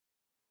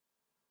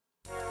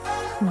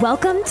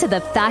Welcome to the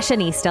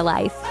Fashionista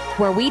Life,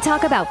 where we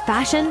talk about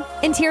fashion,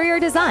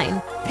 interior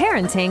design,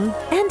 parenting,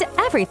 and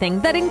everything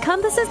that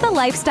encompasses the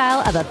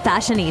lifestyle of a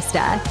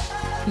fashionista.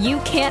 You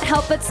can't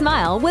help but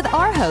smile with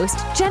our host,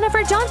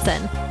 Jennifer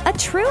Johnson, a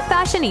true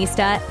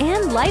fashionista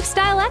and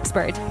lifestyle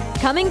expert,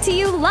 coming to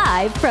you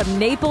live from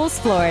Naples,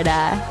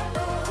 Florida.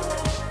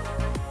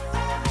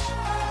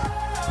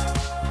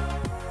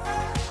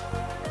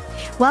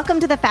 Welcome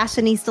to the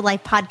Fashionista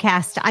Life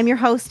podcast. I'm your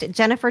host,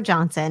 Jennifer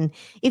Johnson.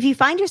 If you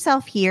find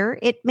yourself here,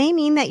 it may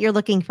mean that you're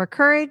looking for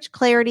courage,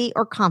 clarity,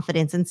 or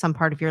confidence in some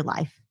part of your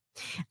life.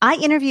 I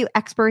interview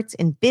experts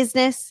in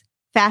business,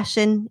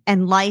 fashion,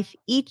 and life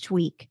each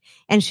week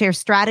and share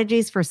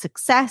strategies for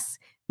success,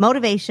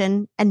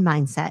 motivation, and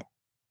mindset.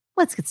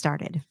 Let's get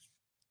started.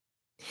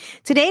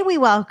 Today, we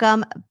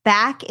welcome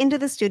back into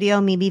the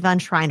studio, Mimi von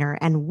Schreiner.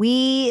 And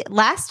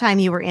last time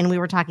you were in, we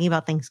were talking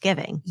about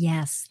Thanksgiving.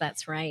 Yes,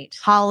 that's right.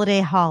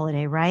 Holiday,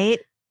 right?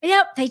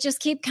 Yep. They just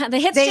keep, the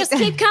hits just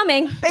keep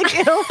coming. They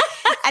do.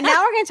 And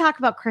now we're going to talk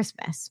about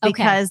Christmas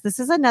because this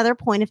is another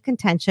point of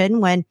contention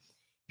when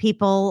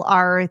people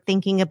are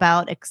thinking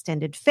about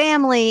extended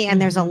family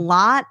and there's a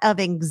lot of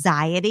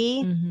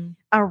anxiety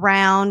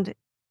around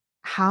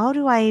how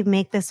do I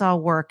make this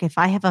all work? If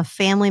I have a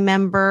family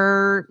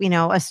member,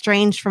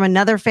 estranged from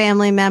another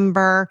family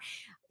member,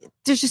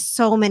 there's just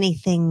so many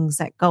things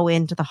that go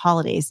into the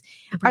holidays.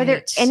 Right. Are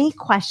there any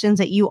questions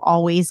that you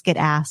always get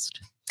asked?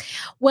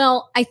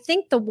 Well, I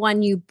think the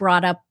one you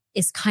brought up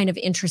is kind of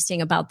interesting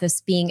about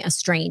this being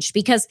estranged,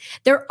 because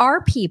there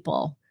are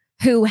people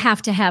who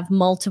have to have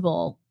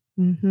multiple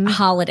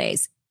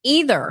holidays,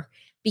 either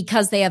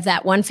because they have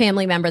that one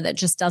family member that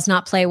just does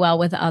not play well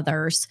with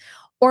others,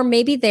 or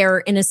maybe they're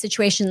in a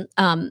situation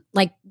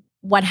like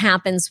what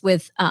happens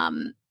with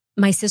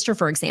my sister,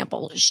 for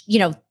example.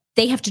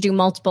 They have to do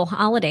multiple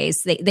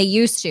holidays. They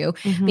used to,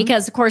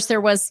 because of course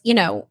there was,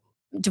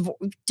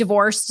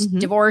 divorced,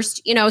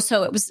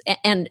 so it was,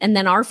 and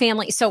then our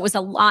family. So it was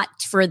a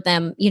lot for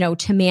them,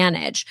 to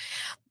manage.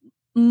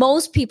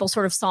 Most people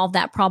sort of solve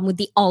that problem with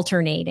the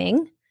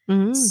alternating.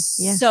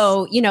 Yes.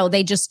 So,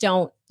 they just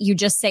don't, you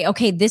just say,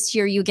 okay, this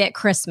year you get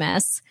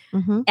Christmas.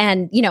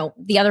 And,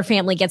 the other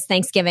family gets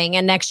Thanksgiving,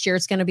 and next year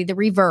it's going to be the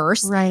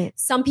reverse. Right.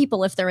 Some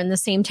people, if they're in the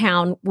same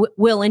town,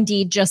 will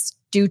indeed just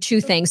do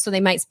two things. So they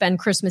might spend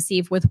Christmas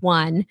Eve with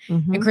one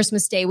and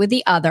Christmas Day with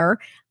the other.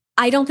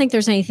 I don't think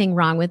there's anything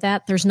wrong with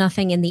that. There's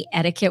nothing in the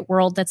etiquette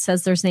world that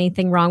says there's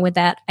anything wrong with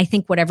that. I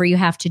think whatever you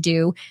have to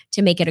do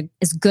to make it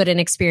as good an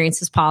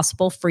experience as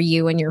possible for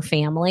you and your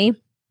family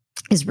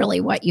is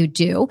really what you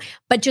do.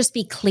 But just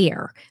be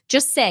clear.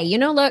 Just say,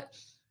 look,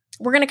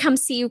 we're going to come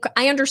see you.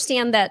 I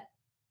understand that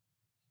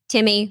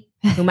Timmy,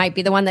 who might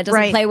be the one that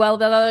doesn't play well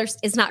with others,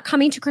 is not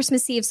coming to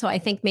Christmas Eve. So I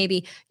think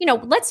maybe,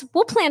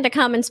 we'll plan to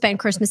come and spend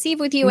Christmas Eve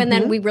with you. And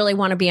then we really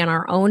want to be on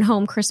our own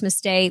home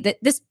Christmas Day.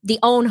 The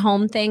own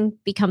home thing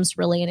becomes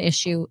really an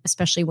issue,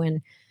 especially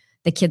when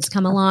the kids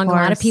come along. A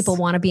lot of people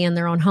want to be in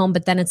their own home,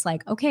 but then it's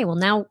like, okay, well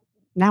now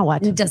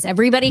what? Does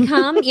everybody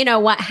come?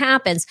 What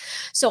happens?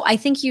 So I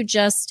think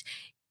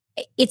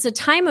it's a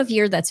time of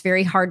year that's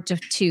very hard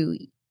to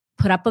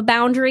put up a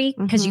boundary,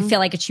 because you feel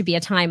like it should be a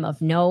time of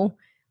of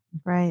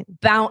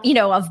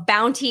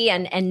bounty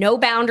and no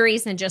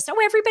boundaries, and just,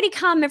 everybody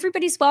come,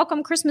 everybody's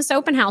welcome, Christmas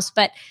open house.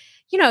 But,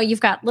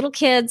 you've got little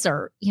kids,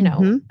 or,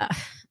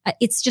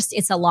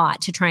 it's a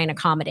lot to try and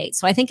accommodate.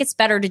 So I think it's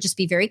better to just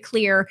be very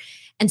clear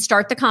and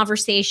start the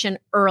conversation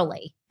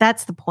early.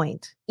 That's the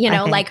point.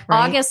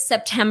 August,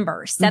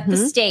 September, set the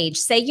stage.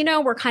 Say,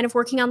 we're kind of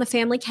working on the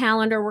family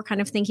calendar. We're kind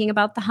of thinking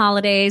about the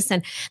holidays,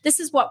 and this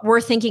is what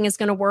we're thinking is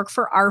going to work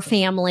for our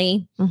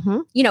family.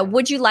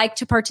 Would you like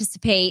to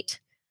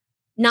participate?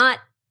 Not,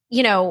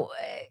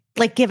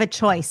 give a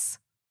choice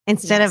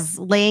instead of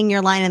laying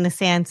your line in the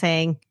sand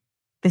saying,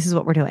 this is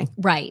what we're doing.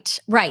 Right.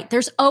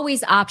 There's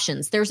always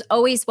options. There's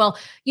always, we're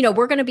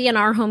going to be in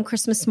our home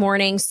Christmas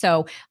morning.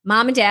 So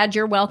Mom and Dad,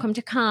 you're welcome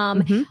to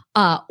come.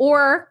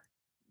 Or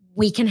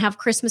we can have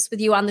Christmas with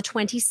you on the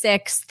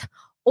 26th,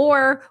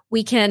 or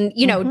we can,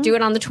 do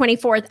it on the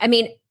 24th. I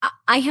mean,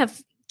 I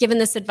have given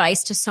this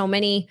advice to so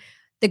many,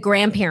 the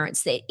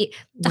grandparents. The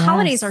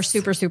holidays are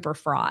super, super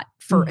fraught,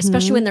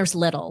 especially when there's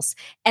littles,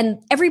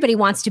 and everybody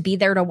wants to be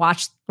there to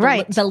watch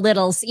the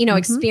littles,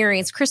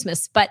 experience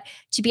Christmas. But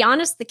to be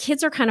honest, the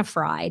kids are kind of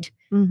fried.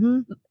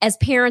 As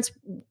parents,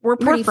 we're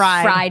pretty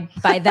fried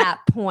by that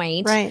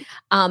point.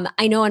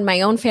 I know in my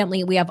own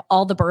family, we have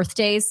all the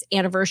birthdays,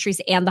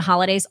 anniversaries, and the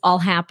holidays all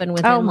happen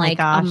within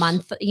a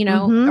month,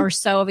 or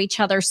so of each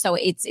other. So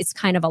it's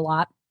kind of a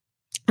lot.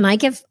 And I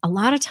give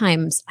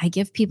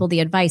people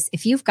the advice,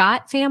 if you've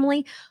got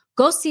family,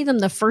 go see them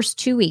the first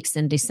 2 weeks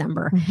in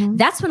December.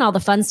 That's when all the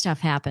fun stuff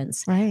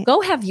happens.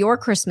 Go have your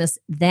Christmas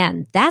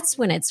then. That's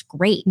when it's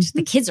great.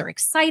 The kids are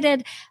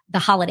excited. The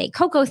holiday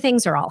cocoa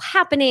things are all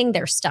happening.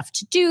 There's stuff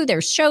to do.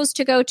 There's shows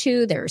to go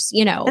to. There's,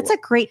 That's a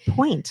great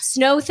point.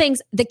 Snow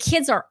things. The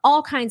kids are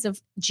all kinds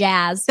of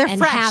jazzed They're and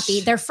fresh.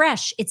 happy. They're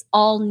fresh. It's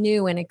all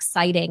new and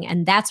exciting.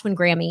 And that's when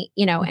Grammy,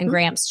 and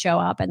Gramps show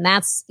up. And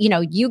that's,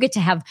 you get to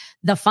have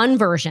the fun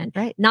version,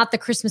 right? Not the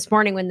Christmas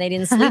morning when they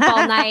didn't sleep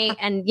all night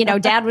and,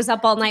 dad was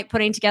up all night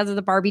putting together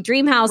the Barbie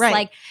dream house. Right.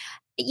 Like,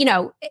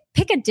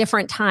 pick a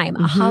different time.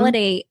 A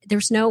holiday,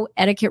 there's no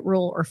etiquette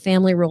rule or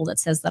family rule that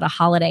says that a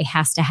holiday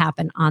has to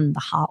happen on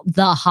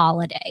the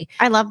holiday.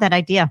 I love that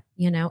idea.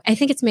 I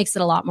think it makes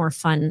it a lot more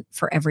fun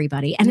for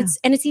everybody. And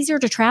it's easier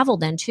to travel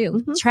then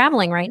too.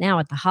 Traveling right now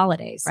at the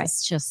holidays. Right.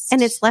 It's just,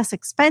 and it's less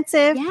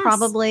expensive,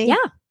 probably. Yeah.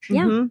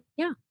 Mhm.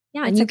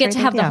 And you get to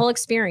have the whole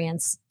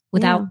experience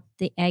without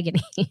the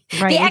agony.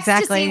 Right. The exactly.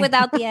 ecstasy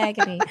without the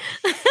agony.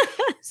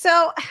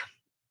 So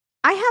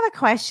I have a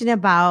question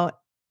about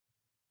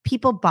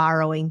people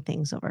borrowing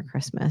things over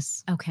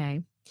Christmas.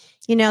 Okay.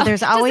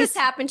 There's always... Does this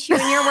happen to you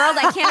in your world?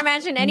 I can't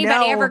imagine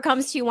anybody ever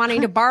comes to you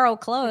wanting to borrow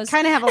clothes.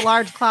 Kind of have a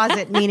large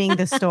closet, meaning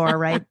the store,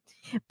 right?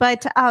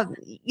 But,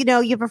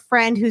 you have a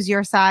friend who's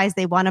your size.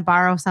 They want to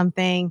borrow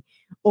something,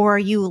 or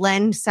you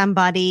lend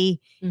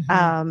somebody,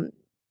 some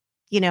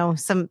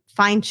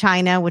fine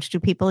china, which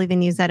do people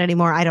even use that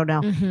anymore? I don't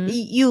know.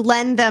 You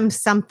lend them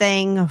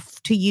something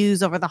to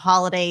use over the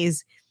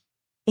holidays,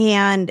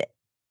 and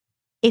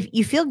if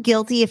you feel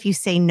guilty if you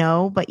say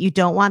no, but you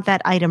don't want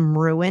that item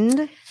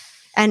ruined.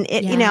 And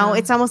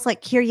it's almost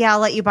like, here, I'll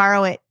let you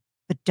borrow it,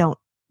 but don't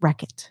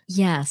wreck it.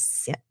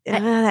 Yes.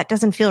 That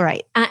doesn't feel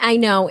right. I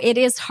know it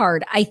is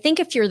hard. I think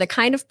if you're the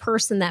kind of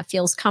person that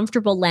feels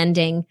comfortable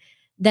lending,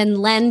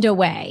 then lend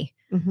away.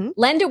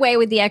 Lend away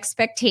with the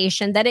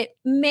expectation that it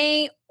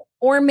may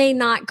or may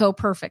not go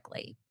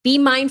perfectly. Be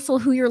mindful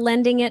who you're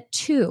lending it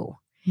to.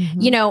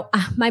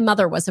 My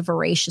mother was a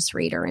voracious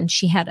reader and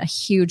she had a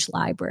huge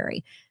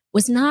library.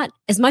 Was not,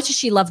 as much as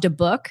she loved a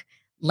book,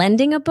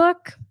 lending a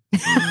book,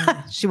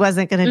 she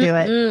wasn't going to do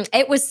it.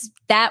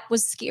 That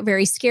was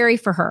very scary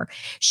for her.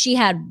 She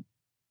had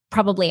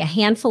probably a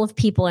handful of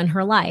people in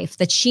her life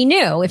that she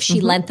knew if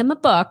she lent them a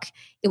book,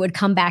 it would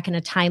come back in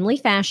a timely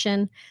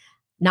fashion,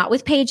 not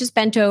with pages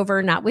bent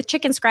over, not with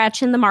chicken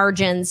scratch in the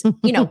margins,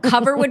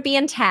 cover would be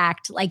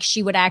intact. Like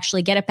she would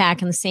actually get it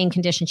back in the same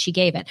condition she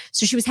gave it.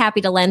 So she was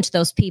happy to lend to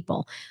those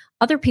people.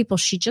 Other people,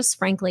 she just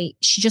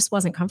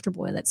wasn't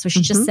comfortable with it. So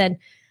she just said,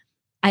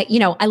 I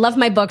love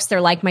my books. They're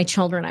like my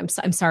children.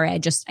 I'm sorry. I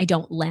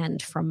don't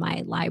lend from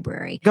my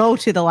library. Go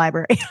to the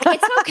library.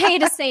 It's okay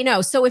to say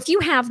no. So if you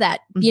have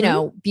that,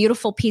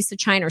 beautiful piece of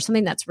china or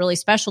something that's really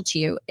special to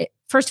you,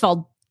 first of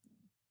all,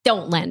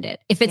 don't lend it.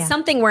 If it's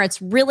something where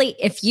it's really,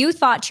 if you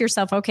thought to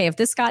yourself, okay, if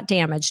this got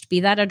damaged,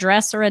 be that a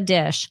dress or a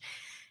dish,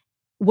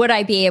 would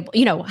I be able,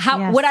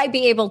 would I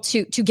be able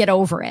to get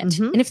over it?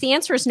 And if the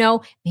answer is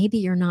no, maybe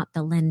you're not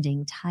the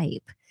lending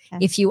type.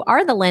 If you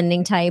are the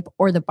lending type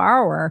or the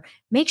borrower,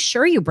 make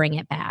sure you bring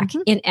it back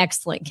in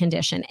excellent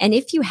condition. And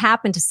if you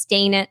happen to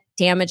stain it,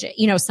 damage it,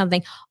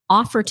 something,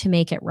 offer to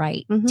make it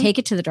right. Take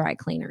it to the dry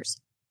cleaners.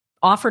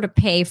 Offer to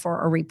pay for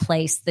or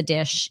replace the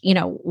dish,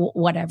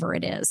 whatever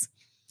it is.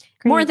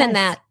 Great More advice. Than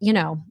that,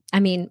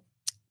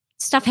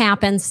 stuff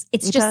happens.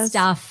 It's just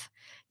stuff.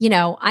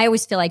 I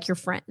always feel like your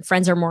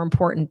friends are more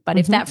important. But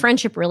if that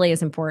friendship really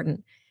is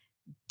important,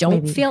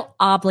 don't feel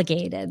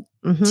obligated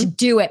to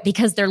do it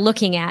because they're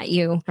looking at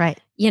you. Right.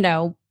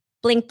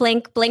 Blink,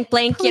 blink, blink,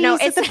 blink. Please,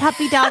 it's the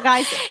puppy dog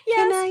eyes. Yes,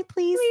 can I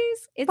please?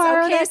 It's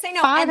okay to say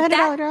no.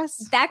 $500 dress.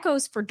 That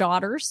goes for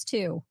daughters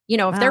too.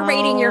 If they're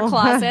raiding your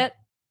closet,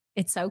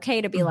 it's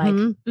okay to be like,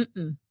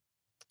 mm-mm.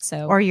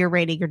 So, or you're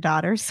raiding your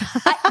daughters.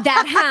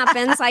 That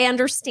happens. I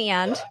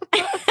understand.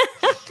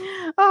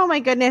 Oh my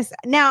goodness.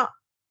 Now,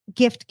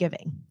 gift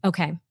giving.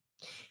 Okay.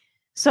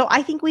 So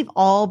I think we've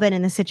all been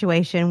in a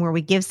situation where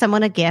we give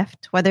someone a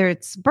gift, whether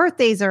it's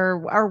birthdays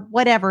or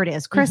whatever it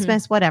is,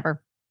 Christmas,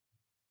 whatever.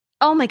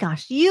 Oh my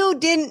gosh, you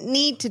didn't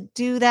need to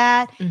do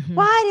that.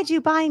 Why did you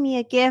buy me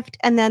a gift?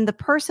 And then the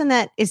person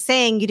that is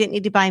saying you didn't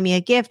need to buy me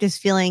a gift is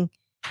feeling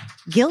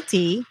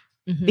guilty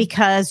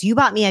because you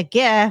bought me a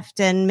gift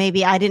and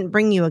maybe I didn't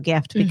bring you a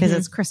gift because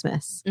it's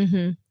Christmas.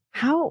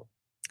 How?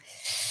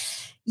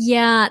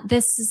 Yeah,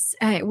 this is,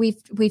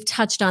 we've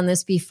touched on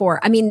this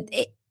before. I mean,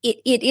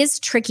 it is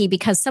tricky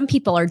because some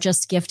people are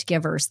just gift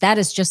givers. That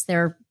is just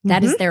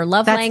that is their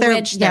love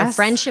language, their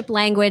friendship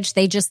language.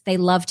 They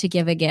love to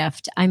give a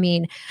gift. I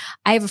mean,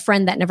 I have a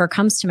friend that never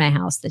comes to my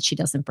house that she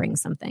doesn't bring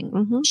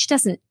something. She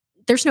doesn't,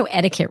 there's no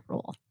etiquette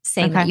rule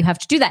saying that you have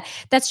to do that.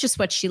 That's just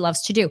what she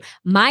loves to do.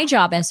 My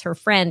job as her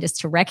friend is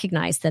to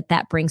recognize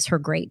that brings her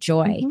great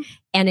joy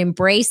and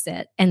embrace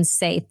it and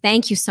say,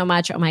 thank you so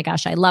much. Oh my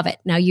gosh, I love it.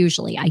 Now,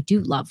 usually I do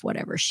love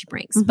whatever she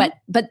brings, but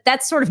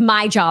that's sort of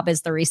my job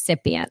as the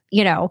recipient,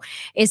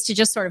 is to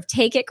just sort of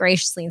take it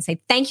graciously and say,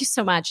 thank you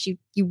so much.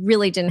 You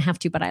really didn't have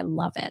to, but I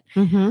love it.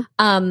 Do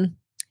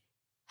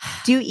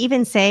you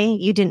even say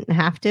you didn't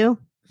have to?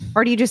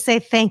 Or do you just say,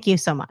 thank you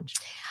so much?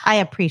 I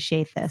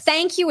appreciate this.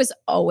 Thank you is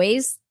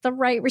always the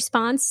right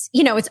response.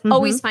 It's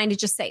always fine to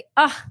just say,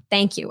 oh,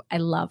 thank you. I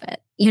love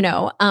it.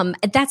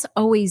 That's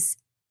always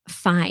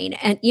fine.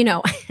 And,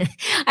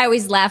 I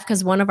always laugh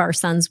because one of our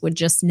sons would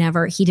just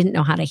he didn't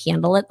know how to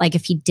handle it. Like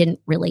if he didn't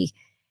really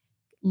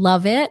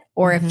love it,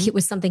 or if it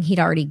was something he'd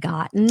already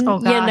gotten,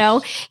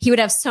 he would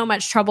have so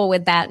much trouble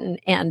with that.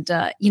 And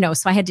so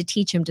I had to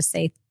teach him to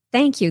say,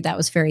 thank you. That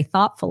was very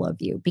thoughtful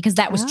of you, because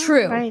that was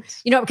true.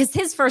 Right. Because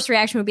his first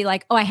reaction would be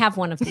like, oh, I have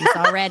one of these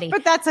already.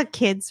 But that's a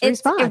kid's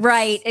response.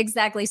 Right.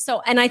 Exactly.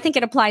 So, and I think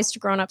it applies to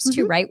grownups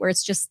too, right? Where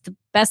it's just the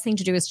best thing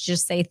to do is to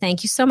just say,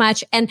 thank you so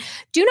much. And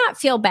do not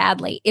feel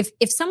badly.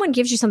 If someone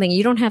gives you something,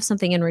 you don't have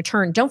something in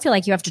return, don't feel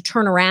like you have to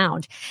turn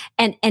around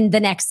and the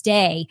next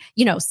day,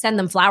 send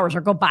them flowers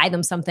or go buy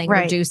them something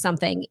or do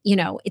something.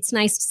 It's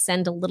nice to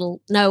send a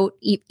little note,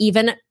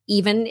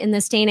 even in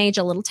this day and age,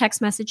 a little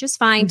text message is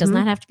fine. Does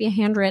not have to be a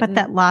handwritten. But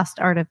that lost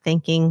art of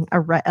thinking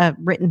a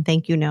written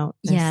thank you note.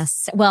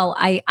 Yes. Well,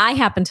 I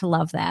happen to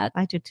love that.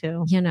 I do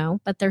too.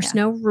 But there's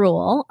no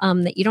rule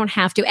that you don't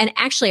have to. And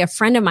actually, a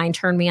friend of mine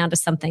turned me onto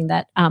something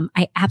that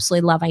I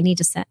absolutely love. I need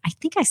to send. I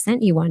think I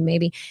sent you one.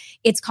 Maybe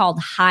it's called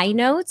High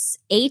Notes.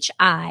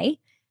 HINOTES.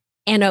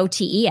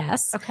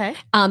 Okay.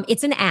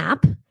 It's an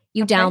app.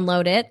 You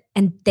download it,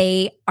 and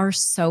they are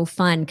so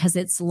fun because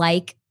it's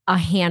like a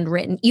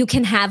handwritten. You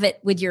can have it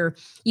with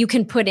you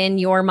can put in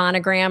your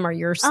monogram or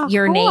your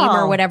name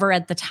or whatever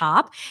at the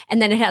top.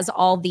 And then it has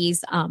all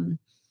these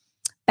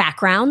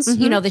backgrounds,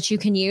 that you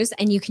can use,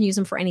 and you can use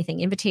them for anything.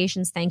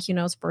 Invitations, thank you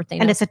notes, birthday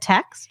notes. And it's a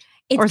text?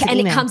 It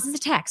comes as a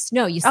text.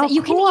 No, you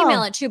can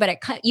email it too, but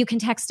you can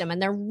text them,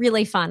 and they're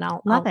really fun.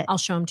 I'll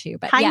show them to you.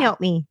 But high note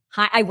me.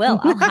 I will.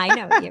 I'll high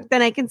note you.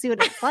 Then I can see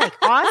what it's like.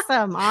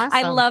 Awesome.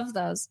 I love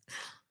those.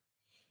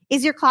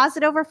 Is your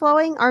closet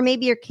overflowing? Or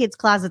maybe your kids'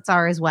 closets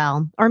are as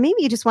well. Or maybe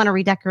you just want to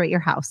redecorate your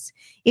house.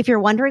 If you're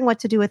wondering what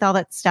to do with all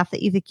that stuff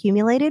that you've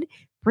accumulated,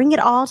 bring it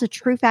all to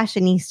True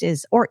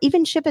Fashionistas, or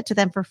even ship it to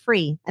them for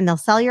free, and they'll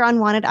sell your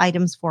unwanted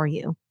items for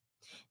you.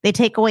 They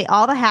take away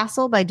all the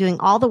hassle by doing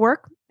all the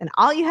work, and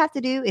all you have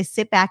to do is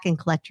sit back and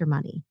collect your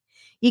money.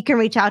 You can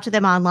reach out to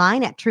them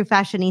online at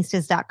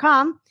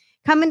truefashionistas.com,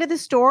 come into the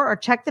store, or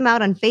check them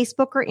out on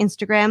Facebook or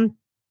Instagram.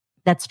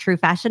 That's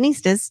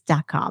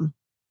truefashionistas.com.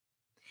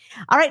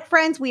 All right,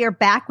 friends, we are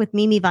back with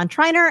Mimi Von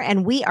Treiner,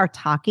 and we are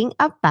talking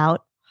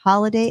about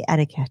holiday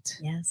etiquette.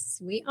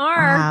 Yes, we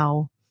are.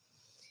 Wow.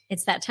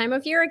 It's that time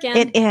of year again.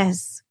 It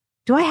is.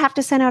 Do I have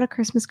to send out a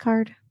Christmas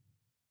card?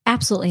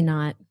 Absolutely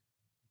not.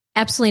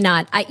 Absolutely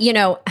not.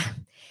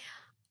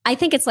 I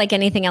think it's like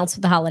anything else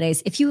with the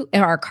holidays. If you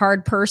are a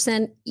card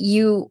person,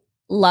 you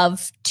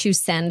love to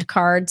send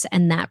cards,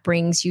 and that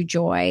brings you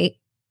joy.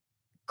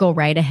 Go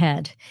right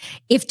ahead.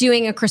 If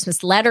doing a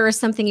Christmas letter is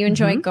something you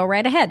enjoy, go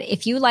right ahead.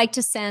 If you like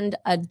to send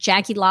a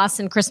Jackie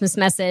Lawson Christmas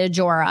message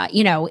or a,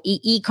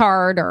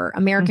 e-card or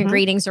American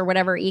Greetings or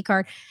whatever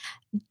e-card,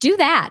 do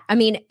that. I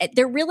mean,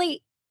 they're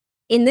really,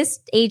 in this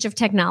age of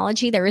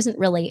technology, there isn't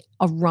really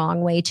a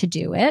wrong way to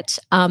do it.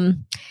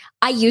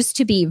 I used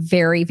to be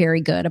very,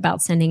 very good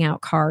about sending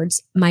out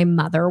cards. My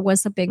mother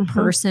was a big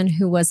person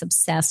who was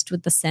obsessed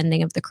with the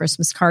sending of the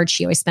Christmas card.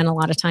 She always spent a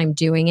lot of time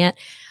doing it.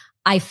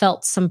 I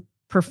felt some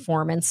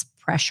performance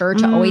pressure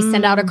to always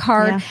send out a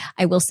card. Yeah.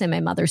 I will say my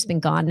mother's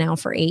been gone now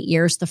for 8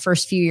 years. The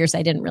first few years,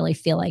 I didn't really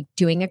feel like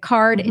doing a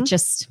card. It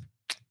just,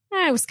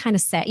 I was kind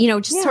of sad,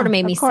 sort of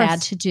made me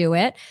sad to do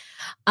it.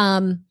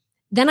 Then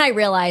I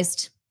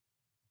realized,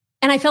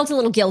 and I felt a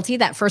little guilty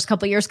that first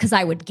couple of years because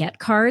I would get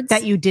cards.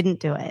 That you didn't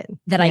do it.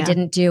 I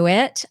didn't do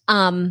it.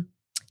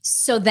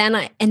 So then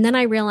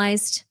I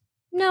realized,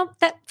 no,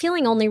 that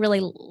feeling only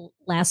really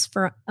lasts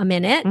for a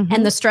minute.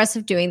 And the stress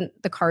of doing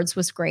the cards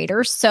was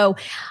greater. So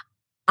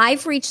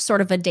I've reached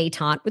sort of a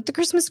detente with the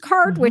Christmas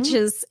card, which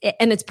is,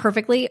 and it's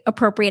perfectly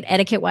appropriate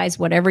etiquette-wise,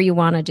 whatever you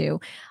want to do.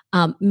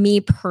 Me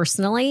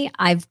personally,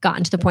 I've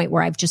gotten to the point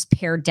where I've just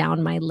pared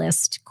down my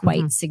list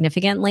quite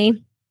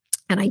significantly.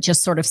 And I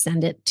just sort of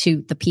send it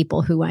to the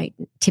people who I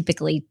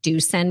typically do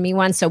send me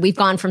one. So we've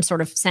gone from sort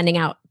of sending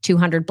out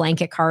 200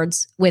 blanket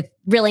cards with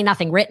really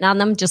nothing written on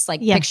them, just like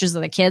pictures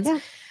of the kids,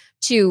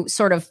 to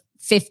sort of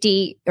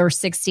 50 or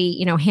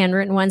 60,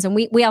 handwritten ones. And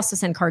we also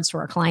send cards to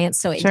our clients.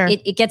 So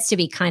it gets to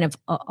be kind of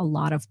a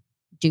lot of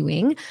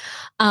doing.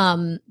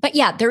 But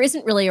yeah, there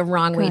isn't really a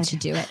wrong way to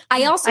do it.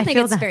 I also think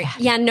it's very,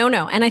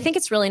 no. And I think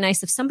it's really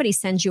nice if somebody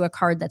sends you a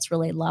card that's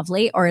really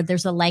lovely, or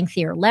there's a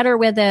lengthier letter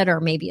with it, or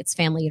maybe it's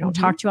family you don't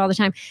talk to all the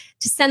time,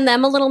 to send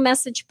them a little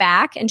message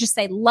back and just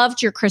say,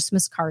 loved your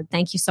Christmas card.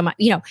 Thank you so much.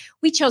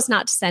 We chose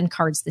not to send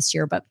cards this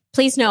year, but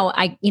please know,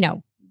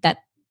 that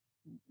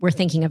we're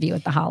thinking of you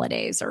at the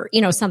holidays, or,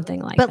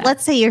 something like that. But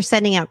let's say you're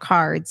sending out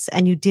cards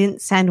and you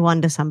didn't send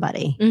one to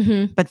somebody,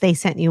 but they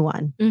sent you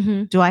one.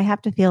 Do I have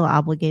to feel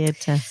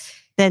obligated to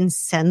then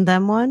send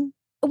them one?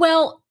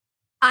 Well,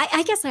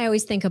 I guess I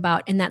always think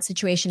about in that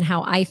situation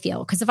how I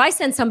feel. Because if I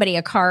send somebody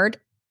a card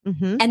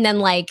and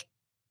then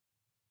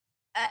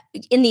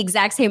in the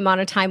exact same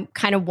amount of time,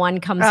 kind of one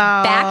comes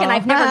back, and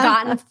I've never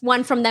gotten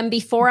one from them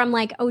before, I'm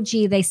like, oh,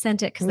 gee, they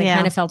sent it because they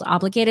kind of felt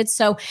obligated.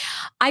 So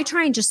I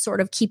try and just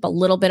sort of keep a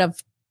little bit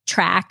of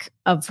track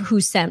of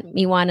who sent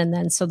me one. And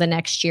then so the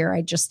next year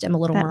I just am a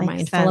little more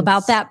mindful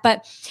about that.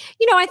 But,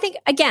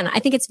 I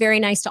think it's very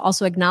nice to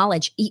also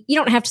acknowledge, you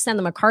don't have to send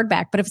them a card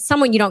back, but if it's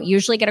someone you don't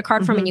usually get a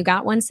card from and you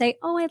got one, say,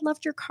 oh, I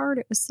loved your card.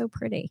 It was so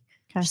pretty.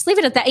 Okay. Just leave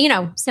it at that,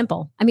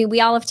 simple. I mean,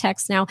 we all have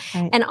text now.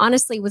 Right. And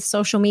honestly, with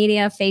social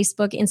media,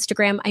 Facebook,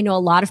 Instagram, I know a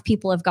lot of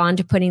people have gone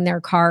to putting their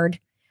card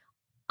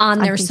on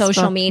their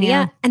social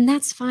media, and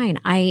that's fine.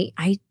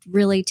 I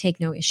really take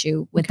no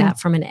issue with that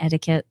from an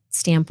etiquette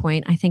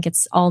standpoint. I think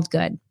it's all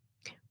good.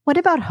 What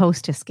about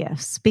hostess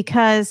gifts?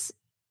 Because,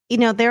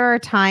 there are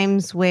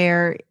times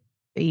where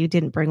you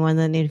didn't bring one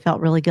and you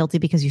felt really guilty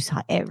because you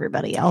saw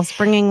everybody else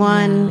bringing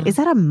one. Yeah. Is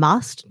that a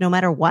must no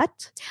matter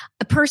what?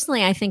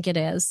 Personally, I think it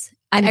is.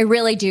 I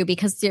really do,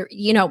 because if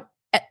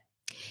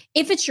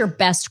it's your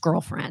best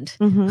girlfriend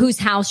whose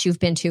house you've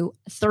been to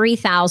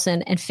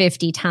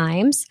 3,050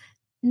 times,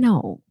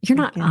 no, you're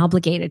not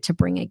obligated to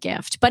bring a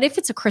gift. But if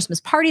it's a Christmas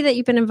party that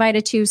you've been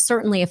invited to,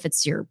 certainly if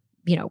it's your,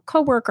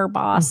 coworker,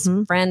 boss,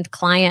 friend,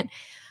 client,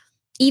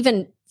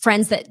 even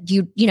friends that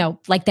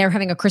like they're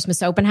having a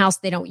Christmas open house,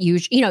 they don't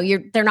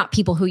they're not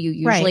people who you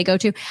usually go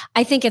to.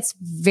 I think it's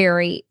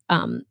very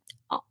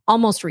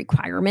almost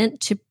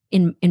requirement to,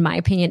 in my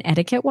opinion,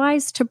 etiquette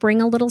wise, to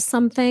bring a little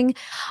something.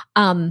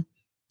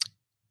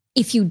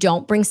 If you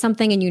don't bring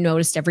something and you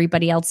noticed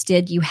everybody else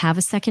did, you have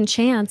a second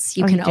chance.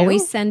 You can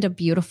always send a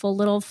beautiful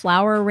little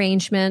flower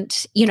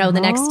arrangement, the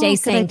next day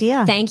saying,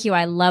 thank you.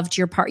 I loved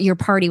your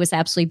party was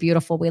absolutely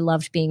beautiful. We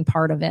loved being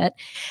part of it.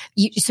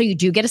 So you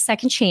do get a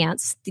second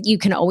chance. You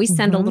can always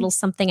send a little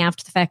something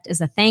after the fact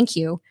as a thank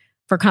you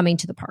for coming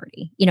to the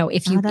party.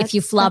 If you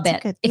flub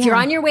it, if you're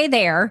on your way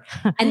there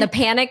and the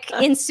panic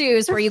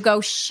ensues where you go,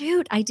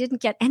 shoot, I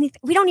didn't get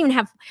anything. We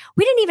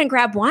didn't even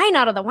grab wine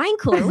out of the wine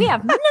cooler. We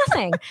have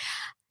nothing.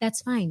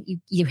 That's fine.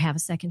 You have a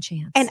second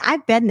chance. And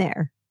I've been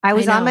there. I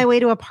was on my way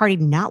to a party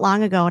not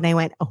long ago and I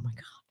went, oh my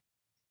God,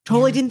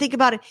 totally didn't think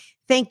about it.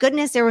 Thank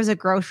goodness there was a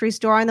grocery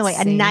store on the way,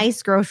 a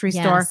nice grocery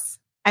store.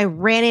 I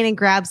ran in and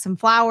grabbed some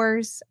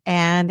flowers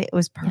and it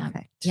was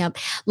perfect. Yep.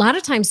 A lot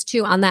of times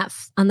too, on that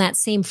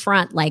same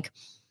front, like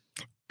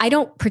I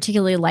don't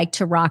particularly like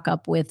to rock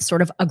up with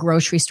sort of a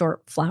grocery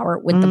store flower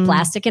with the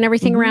plastic and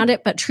everything around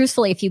it. But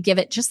truthfully, if you give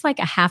it just like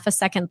a half a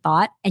second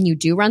thought and you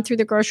do run through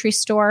the grocery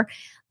store,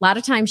 a lot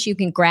of times you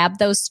can grab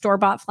those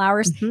store-bought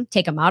flowers,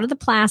 take them out of the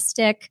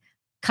plastic,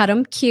 cut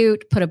them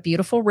cute, put a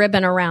beautiful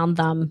ribbon around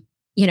them,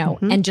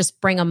 and just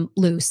bring them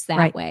loose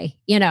that way,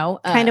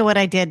 kind of what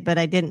I did, but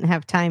I didn't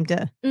have time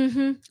to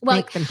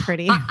make them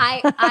pretty.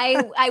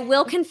 I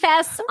will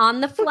confess,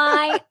 on the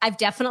fly, I've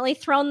definitely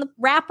thrown the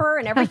wrapper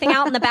and everything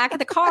out in the back of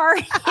the car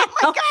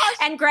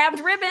and grabbed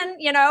ribbon,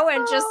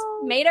 and just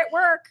made it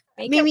work.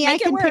 Mimi, I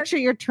can picture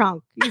your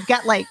trunk. You've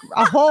got like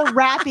a whole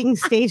wrapping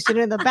station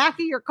in the back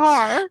of your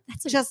car,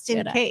 just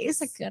in case.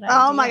 That's a good idea.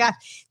 Oh my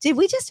gosh. Did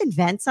we just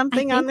invent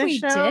something on this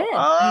show? Did.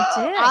 Oh,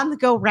 we did. On the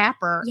go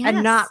wrapper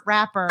and not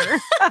rapper.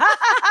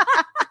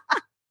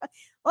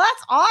 Well,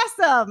 that's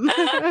awesome.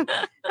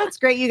 That's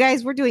great. You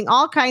guys, we're doing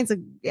all kinds of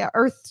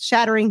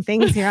earth-shattering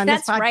things here on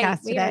this podcast right.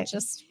 today. We are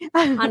just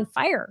on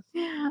fire.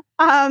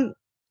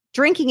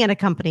 Drinking at a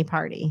company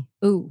party.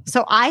 Ooh.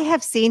 So I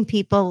have seen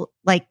people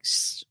like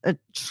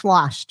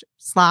sloshed,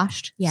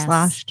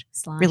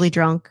 really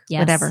drunk,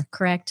 whatever.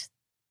 Correct.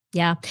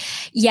 Yeah.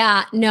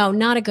 Yeah. No,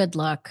 not a good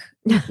look.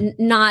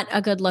 Not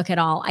a good look at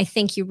all. I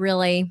think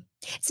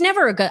it's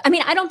never a good,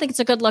 I don't think it's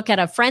a good look at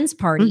a friend's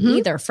party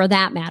either, for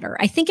that matter.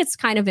 I think it's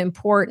kind of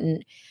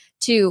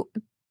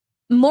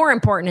more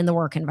important in the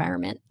work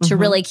environment to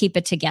really keep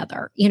it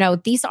together.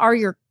 These are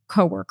your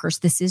coworkers.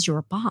 This is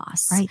your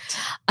boss.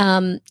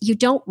 Right. You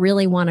don't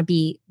really want to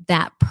be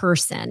that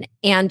person.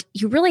 And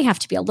you really have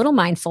to be a little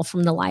mindful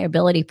from the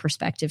liability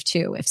perspective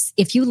too.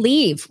 If you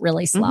leave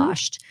really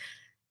sloshed,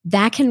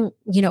 that can,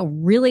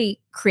 really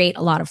create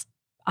a lot of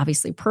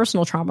obviously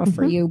personal trauma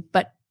for you,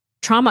 but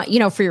trauma,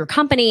 for your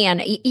company.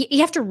 And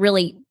you have to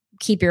really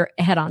keep your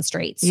head on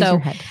straight.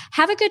 So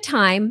have a good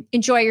time,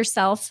 enjoy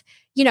yourself,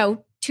 2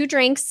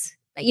 drinks.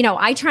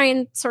 I try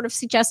and sort of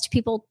suggest to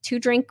people 2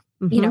 drink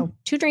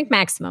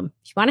maximum.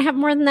 If you want to have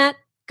more than that,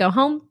 go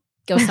home,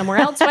 go somewhere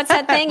else. What's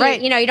that thing? Right.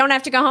 You don't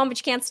have to go home, but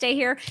you can't stay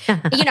here.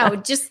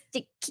 Just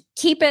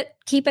keep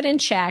it in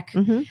check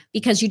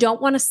because you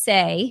don't want to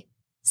say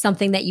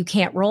something that you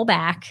can't roll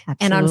back.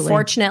 Absolutely. And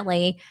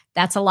unfortunately,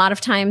 that's a lot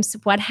of times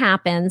what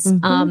happens.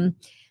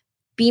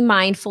 Be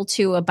mindful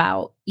too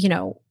about,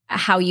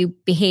 how you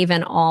behave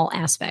in all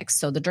aspects.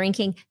 So the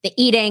drinking, the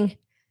eating.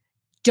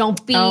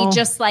 Don't be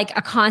just like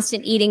a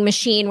constant eating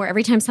machine where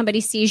every time somebody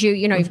sees you,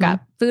 you've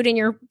got food in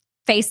your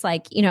face,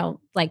 like,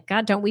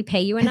 God, don't we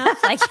pay you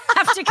enough? Like, you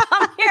have to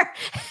come here.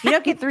 You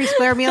don't get 3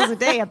 square meals a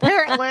day,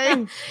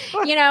 apparently.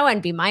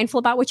 And be mindful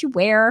about what you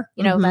wear.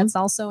 That's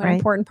also an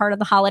important part of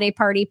the holiday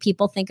party.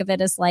 People think of it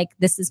as like,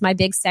 this is my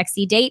big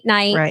sexy date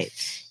night. Right.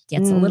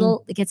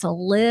 It gets a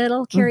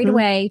little carried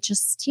away.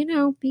 Just,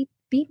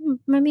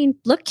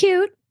 look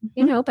cute.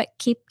 But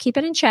keep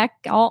it in check.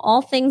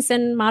 All things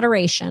in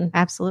moderation.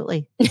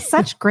 Absolutely.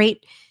 Such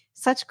great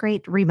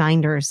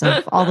reminders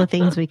of all the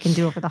things we can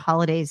do over the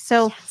holidays.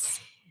 So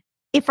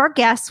If our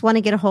guests want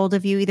to get a hold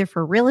of you either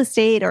for real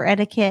estate or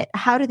etiquette,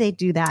 how do they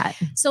do that?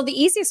 So the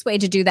easiest way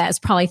to do that is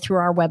probably through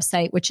our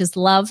website, which is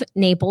Love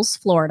Naples,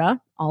 Florida,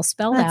 all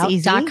spelled That's out,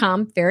 easy.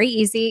 .com. Very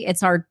easy.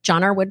 It's our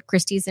John R. Wood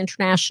Christie's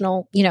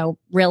International,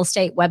 real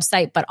estate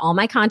website, but all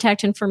my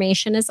contact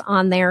information is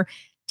on there.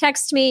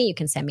 Text me. You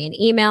can send me an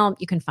email.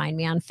 You can find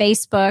me on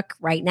Facebook.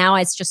 Right now,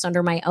 it's just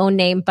under my own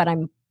name, but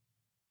I'm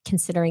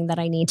considering that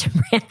I need to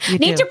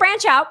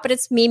branch out, but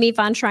it's Mimi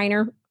Von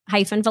Schreiner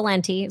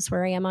 -Valenti is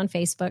where I am on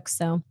Facebook.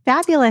 So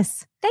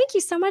fabulous. Thank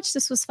you so much.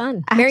 This was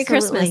fun. Absolutely. Merry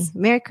Christmas.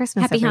 Merry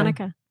Christmas. Happy everyone.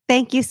 Hanukkah.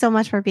 Thank you so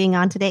much for being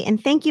on today.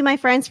 And thank you, my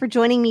friends, for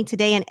joining me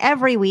today and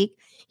every week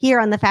here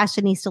on The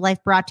Fashionista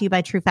Life, brought to you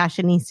by True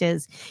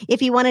Fashionistas.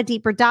 If you want a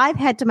deeper dive,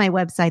 head to my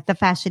website,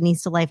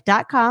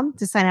 thefashionistalife.com,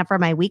 to sign up for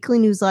my weekly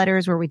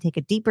newsletters where we take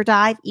a deeper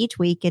dive each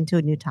week into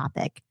a new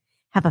topic.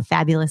 Have a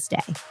fabulous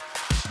day.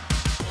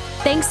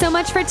 Thanks so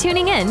much for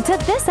tuning in to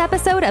this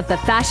episode of The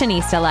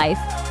Fashionista Life.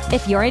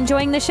 If you're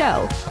enjoying the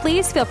show,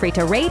 please feel free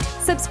to rate,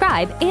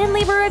 subscribe, and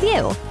leave a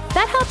review.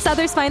 That helps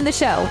others find the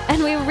show,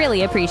 and we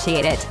really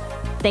appreciate it.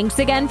 Thanks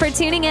again for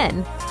tuning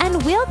in,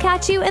 and we'll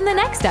catch you in the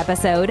next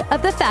episode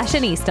of The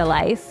Fashionista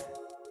Life.